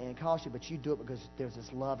inconvenient and it costs you, but you do it because there's this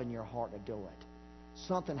love in your heart to do it.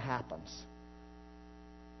 Something happens.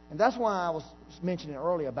 And that's why I was mentioning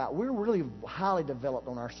earlier about we're really highly developed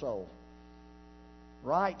on our soul.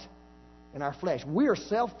 Right? In our flesh. We are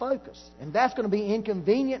self-focused. And that's going to be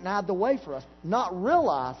inconvenient and out of the way for us. Not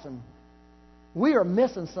realizing we are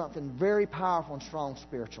missing something very powerful and strong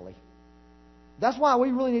spiritually. That's why we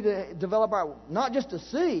really need to develop our, not just to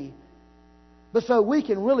see, but so we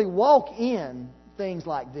can really walk in things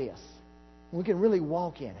like this. We can really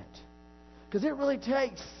walk in it. Because it really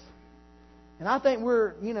takes, and I think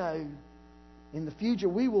we're, in the future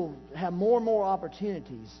we will have more and more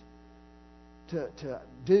opportunities to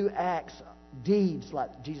do acts, deeds,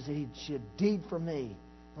 like Jesus said, He should deed for me.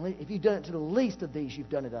 If you've done it to the least of these, you've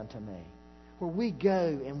done it unto me. Where we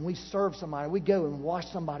go and we serve somebody, we go and wash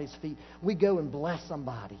somebody's feet, we go and bless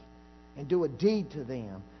somebody and do a deed to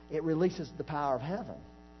them, it releases the power of heaven.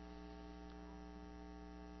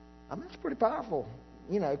 I mean, it's pretty powerful,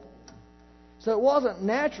 So it wasn't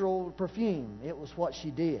natural perfume. It was what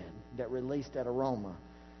she did that released that aroma.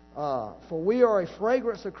 For we are a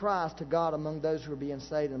fragrance of Christ to God among those who are being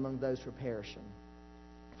saved and among those who are perishing.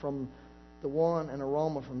 From the one an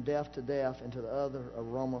aroma from death to death, and to the other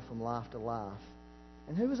aroma from life to life.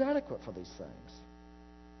 And who is adequate for these things?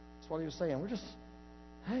 That's what he was saying. We're just,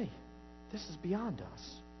 hey, this is beyond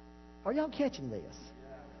us. Are y'all catching this?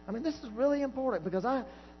 I mean, this is really important because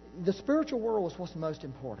the spiritual world is what's most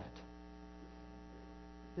important.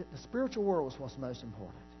 The spiritual world is what's most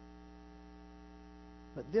important.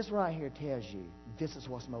 But this right here tells you this is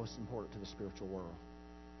what's most important to the spiritual world.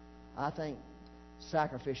 I think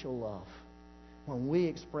sacrificial love. When we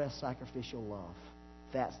express sacrificial love,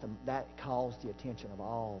 that calls the attention of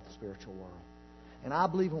all the spiritual world. And I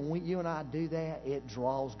believe when you and I do that, it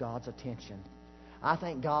draws God's attention. I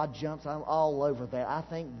think God jumps all over that. I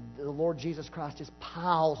think the Lord Jesus Christ just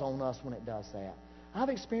piles on us when it does that. I've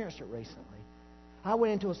experienced it recently. I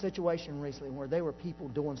went into a situation recently where there were people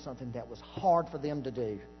doing something that was hard for them to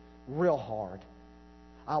do, real hard.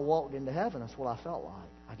 I walked into heaven. That's what I felt like.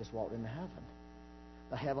 I just walked into heaven.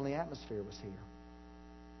 The heavenly atmosphere was here.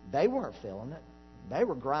 They weren't feeling it. They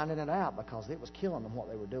were grinding it out because it was killing them what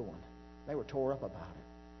they were doing. They were tore up about it.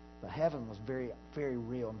 But heaven was very, very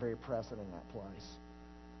real and very present in that place.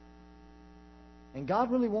 And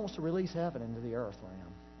God really wants to release heaven into the earth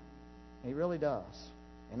realm. He really does.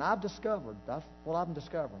 And that's what I'm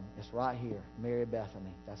discovering. It's right here, Mary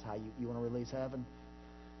Bethany. That's how you want to release heaven.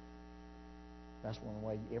 That's one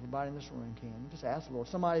way everybody in this room can. You just ask the Lord.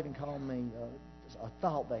 Somebody even called me a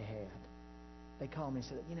thought they had. They called me and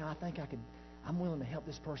said, I think I'm willing to help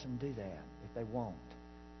this person do that if they won't.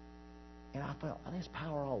 And I felt, there's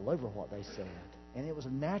power all over what they said. And it was a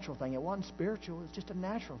natural thing. It wasn't spiritual. It was just a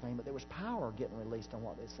natural thing. But there was power getting released on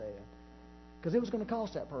what they said. Because it was going to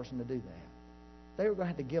cost that person to do that. They were going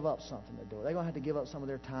to have to give up something to do it. They were going to have to give up some of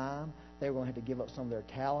their time. They were going to have to give up some of their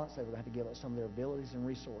talents. They were going to have to give up some of their abilities and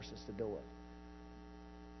resources to do it.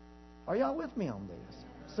 Are y'all with me on this?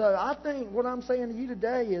 So I think what I'm saying to you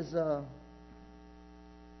today is...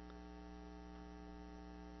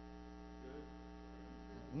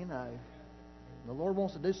 the Lord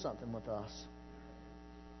wants to do something with us.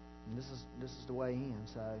 And this is the way in.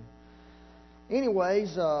 So,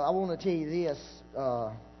 anyways, I want to tell you this.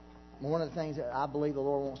 One of the things that I believe the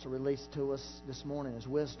Lord wants to release to us this morning is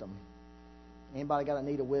wisdom. Anybody got a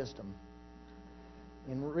need of wisdom?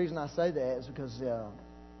 And the reason I say that is because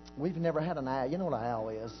we've never had an owl. You know what an owl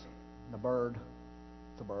is? The bird.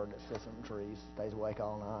 It's a bird that sits in the trees, stays awake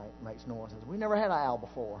all night, makes noises. We never had an owl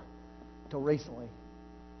before until recently.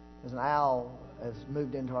 There's an owl has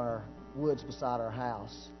moved into our woods beside our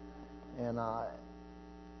house. And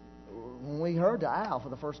when we heard the owl for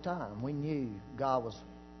the first time, we knew God was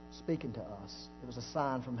speaking to us. It was a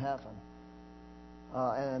sign from heaven.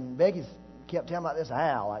 And Becky kept telling about this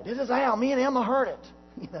owl. Like, this is an owl. Me and Emma heard it.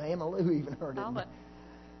 Emma Lou even heard it. But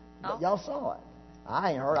y'all saw it.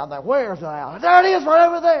 I ain't heard it. I'm like, where's the owl? There it is, right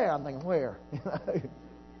over there. I'm thinking, where?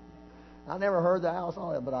 I never heard the owl,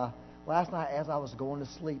 saw it, but last night, as I was going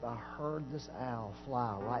to sleep, I heard this owl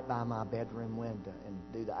fly right by my bedroom window and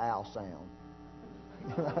do the owl sound.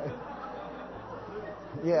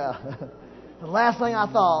 Yeah. The last thing I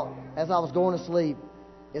thought, as I was going to sleep,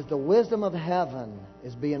 is the wisdom of heaven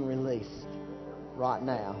is being released right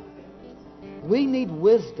now. We need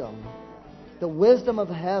wisdom, the wisdom of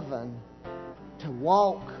heaven, to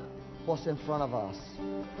walk what's in front of us.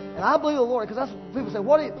 And I believe the Lord, because that's what people say,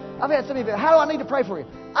 I've had so many people, how do I need to pray for you?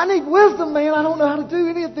 I need wisdom, man. I don't know how to do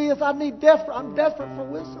any of this. I'm desperate for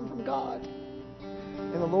wisdom from God.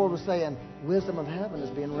 And the Lord was saying, wisdom of heaven is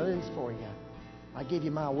being released for you. I give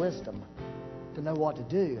you my wisdom to know what to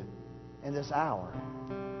do in this hour.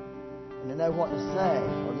 And to know what to say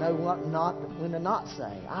or know when to not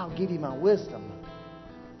say. I'll give you my wisdom.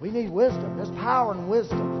 We need wisdom. There's power in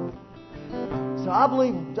wisdom. So I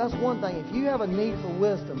believe that's one thing. If you have a need for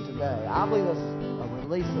wisdom today, I believe that's a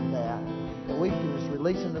release of that we can just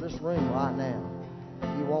release into this room right now.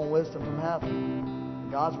 If you want wisdom from heaven,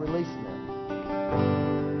 God's releasing it.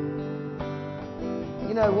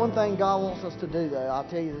 One thing God wants us to do, though, I'll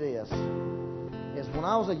tell you this, is when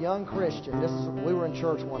I was a young Christian, we were in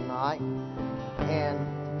church one night, and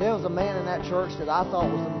there was a man in that church that I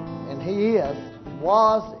thought was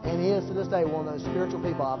and is to this day one of those spiritual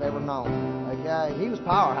people I've ever known. Okay, he was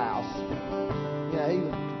powerhouse. He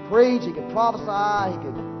could preach, he could prophesy, he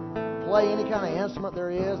could play any kind of instrument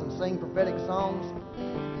there is and sing prophetic songs.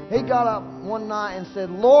 He got up one night and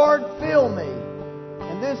said, "Lord, fill me."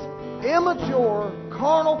 And this immature,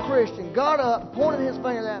 carnal Christian got up, pointed his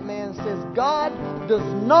finger at that man and says, "God does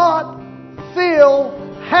not fill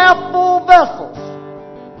half-full vessels."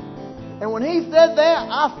 And when he said that,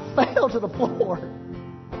 I fell to the floor.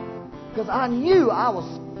 Because I knew I was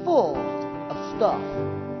full of stuff.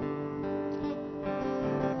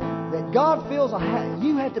 That God fills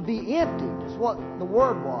you have to be emptied. That's what the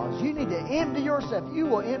word was. You need to empty yourself. You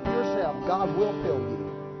will empty yourself. God will fill you.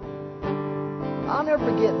 I'll never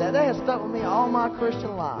forget that. That has stuck with me all my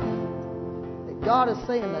Christian life. That God is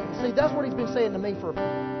saying that. See, that's what He's been saying to me for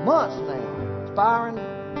months now. Byron,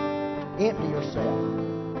 empty yourself.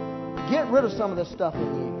 Get rid of some of this stuff in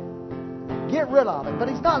you. Get rid of it. But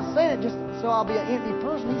He's not saying it just so I'll be an empty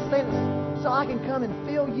person. He's saying it so I can come and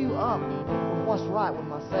fill you up with what's right with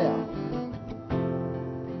myself.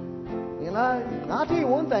 You know, and I'll tell you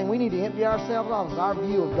one thing we need to empty ourselves of is our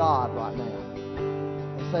view of God right now.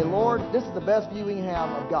 And say, Lord, this is the best view we can have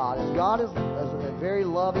of God. God is a very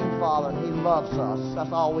loving Father, and He loves us.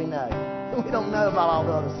 That's all we know. We don't know about all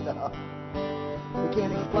the other stuff. We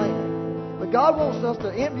can't explain it. But God wants us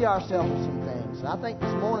to empty ourselves of some things. And I think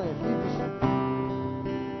this morning, if you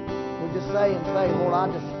just say, Lord, I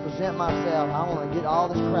just present myself. I want to get all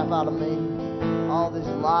this crap out of me. All these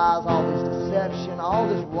lies, all this deception, all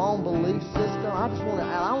this wrong belief system. I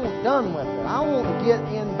want done with it. I want to get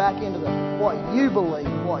back into what you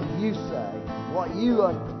believe, what you say, what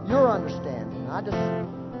your understanding. I just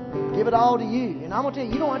give it all to you. And I'm going to tell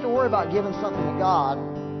you, you don't have to worry about giving something to God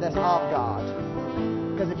that's of God.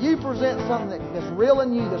 Because if you present something that's real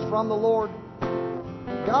in you, that's from the Lord,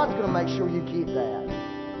 God's going to make sure you keep that.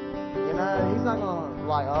 You know, He's not going to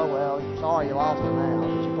oh, well, sorry you lost it now,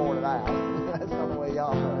 but you poured it out. That's not the way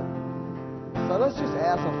y'all put it. So let's just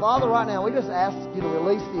ask. So Father, right now, we just ask you to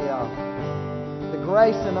release the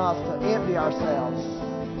grace in us to empty ourselves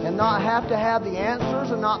and not have to have the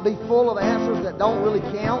answers and not be full of answers that don't really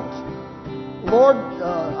count. Lord,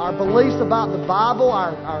 our beliefs about the Bible,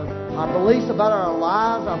 our beliefs about our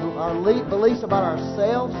lives, our beliefs about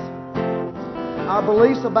ourselves, our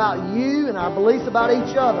beliefs about you, and our beliefs about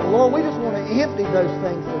each other. Lord, we just want to empty those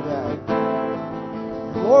things today.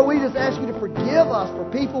 Lord, we just ask you to forgive us for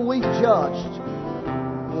people we've judged.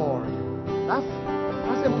 Lord, that's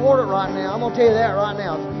important right now. I'm going to tell you that right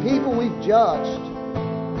now. It's people we've judged,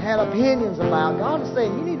 had opinions about. God is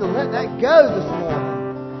saying you need to let that go this morning.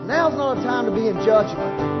 Now's not a time to be in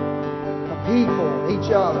judgment of people,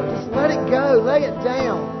 each other. Just let it go. Lay it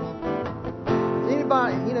down.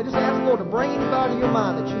 Anybody, just ask the Lord to bring anybody to your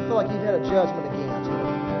mind that you feel like you've had a judgment against,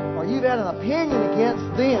 or you've had an opinion against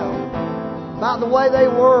them about the way they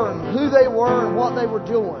were and who they were and what they were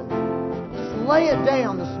doing. Just lay it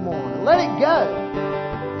down this morning. Let it go.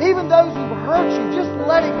 Even those who've hurt you, just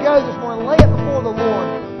let it go this morning. Lay it before the Lord,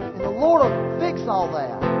 and the Lord will fix all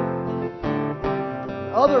that.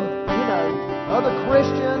 Other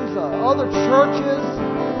Christians, other churches,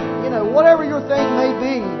 whatever your thing may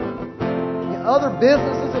be. Other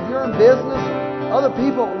businesses, if you're in business, other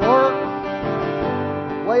people at work,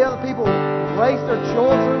 the way other people raise their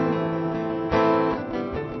children,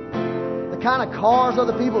 the kind of cars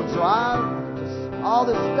other people drive, all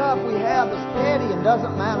this stuff we have that's petty and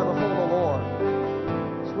doesn't matter before the Lord.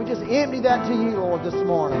 So we just empty that to you, Lord, this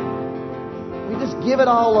morning. We just give it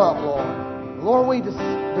all up, Lord. Lord, we just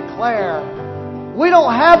declare we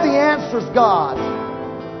don't have the answers, God.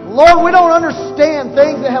 Lord, we don't understand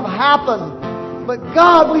things that have happened. But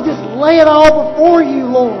God, we just lay it all before you,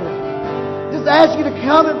 Lord. Just ask you to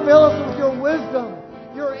come and fill us with your wisdom,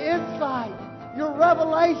 your insight, your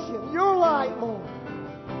revelation, your light, Lord.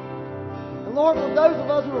 And Lord, for those of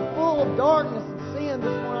us who are full of darkness and sin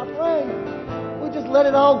this morning, I pray we just let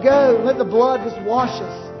it all go. Let the blood just wash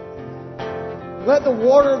us. Let the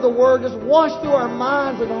water of the Word just wash through our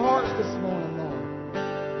minds and hearts this morning, Lord.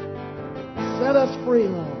 Set us free,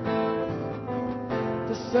 Lord.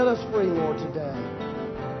 Just set us free, Lord, today.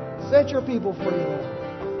 Set your people free, Lord.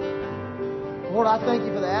 Lord, I thank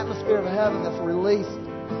you for the atmosphere of heaven that's released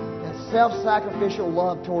in self-sacrificial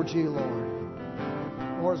love towards you, Lord.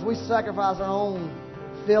 Lord, as we sacrifice our own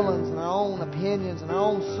feelings and our own opinions and our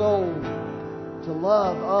own soul to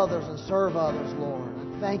love others and serve others, Lord,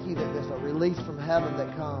 I thank you that there's a release from heaven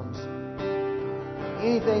that comes.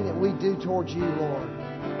 Anything that we do towards you, Lord,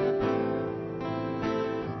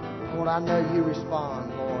 Lord, I know you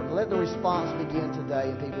respond, Lord. Let the response begin today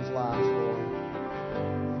in people's lives, Lord.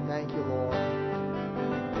 Thank you, Lord.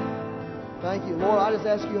 Thank you, Lord. I just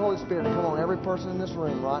ask you, Holy Spirit, to come on every person in this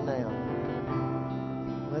room right now.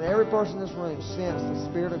 Let every person in this room sense the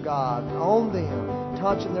Spirit of God on them,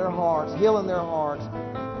 touching their hearts, healing their hearts,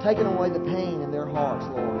 taking away the pain in their hearts,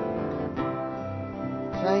 Lord.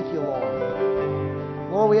 Thank you, Lord.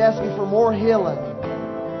 Lord, we ask you for more healing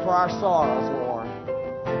for our sorrows, Lord.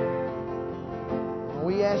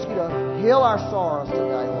 We ask you to heal our sorrows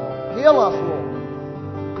today, Lord. Heal us, Lord.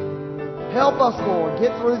 Help us, Lord.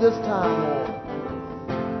 Get through this time, Lord.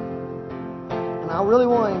 And I really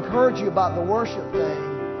want to encourage you about the worship thing.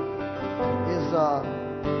 I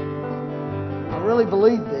really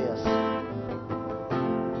believe this.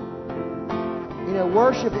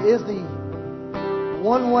 Worship is the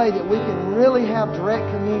one way that we can really have direct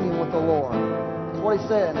communion with the Lord. That's what he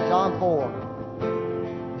said in John 4.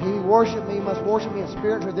 He worship me, must worship me in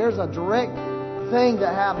spirit and truth. There's a direct thing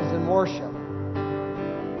that happens in worship.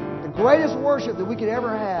 The greatest worship that we could ever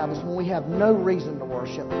have is when we have no reason to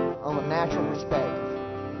worship on a natural perspective.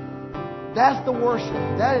 That's the worship.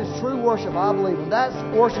 That is true worship, I believe. And that's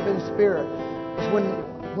worship in spirit. It's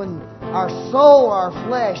when our soul, our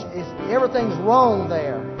flesh, everything's wrong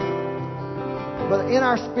there. But in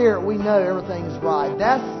our spirit, we know everything is right.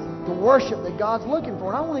 That's the worship that God's looking for.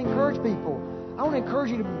 And I want to encourage people. I want to encourage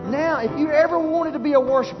you to now, if you ever wanted to be a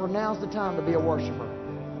worshiper, now's the time to be a worshiper.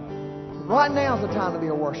 Right now is the time to be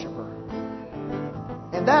a worshiper.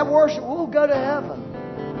 And that worship will go to heaven.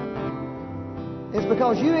 It's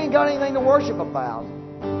because you ain't got anything to worship about.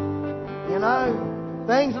 You know,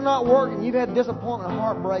 things are not working. You've had disappointment and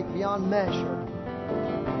heartbreak beyond measure.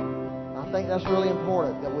 I think that's really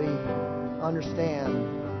important that we understand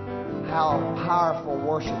how powerful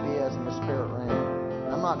worship is in the spirit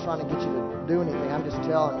realm. I'm not trying to get you to do anything. I'm just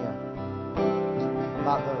telling you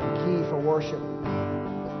about the key for worship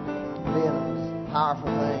being a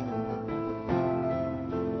powerful thing.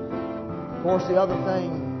 Of course, the other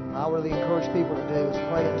thing I really encourage people to do is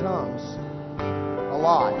pray in tongues a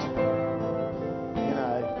lot. You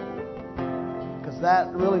know, because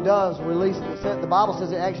that really does release. The Bible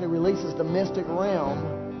says it actually releases the mystic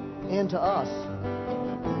realm into us.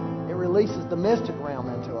 It releases the mystic realm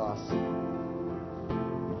into us.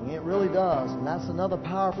 And it really does. And that's another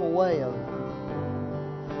powerful way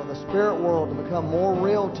for the spirit world to become more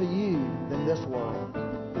real to you than this world.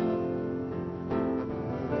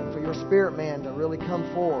 And for your spirit man to really come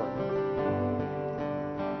forward.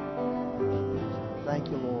 Thank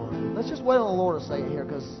you, Lord. Let's just wait on the Lord to say it here,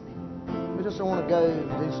 because we just don't want to go and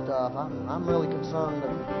do stuff. I'm really concerned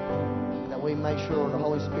that we make sure the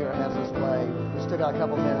Holy Spirit has His way. We still got a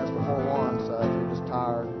couple of minutes before 1, so if you're just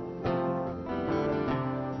tired.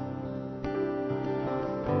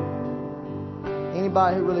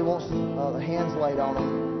 Anybody who really wants the hands laid on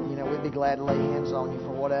them, you know, we'd be glad to lay hands on you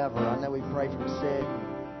for whatever. I know we pray for the sick.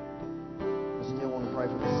 I still want to pray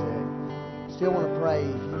for the sick. Still want to pray.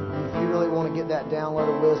 If you really want to get that download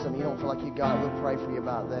of wisdom, you don't feel like you got it, we'll pray for you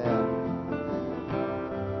about that.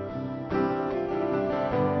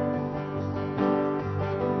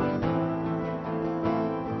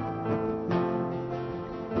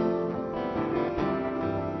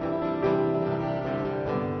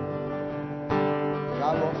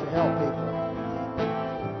 God wants to help people.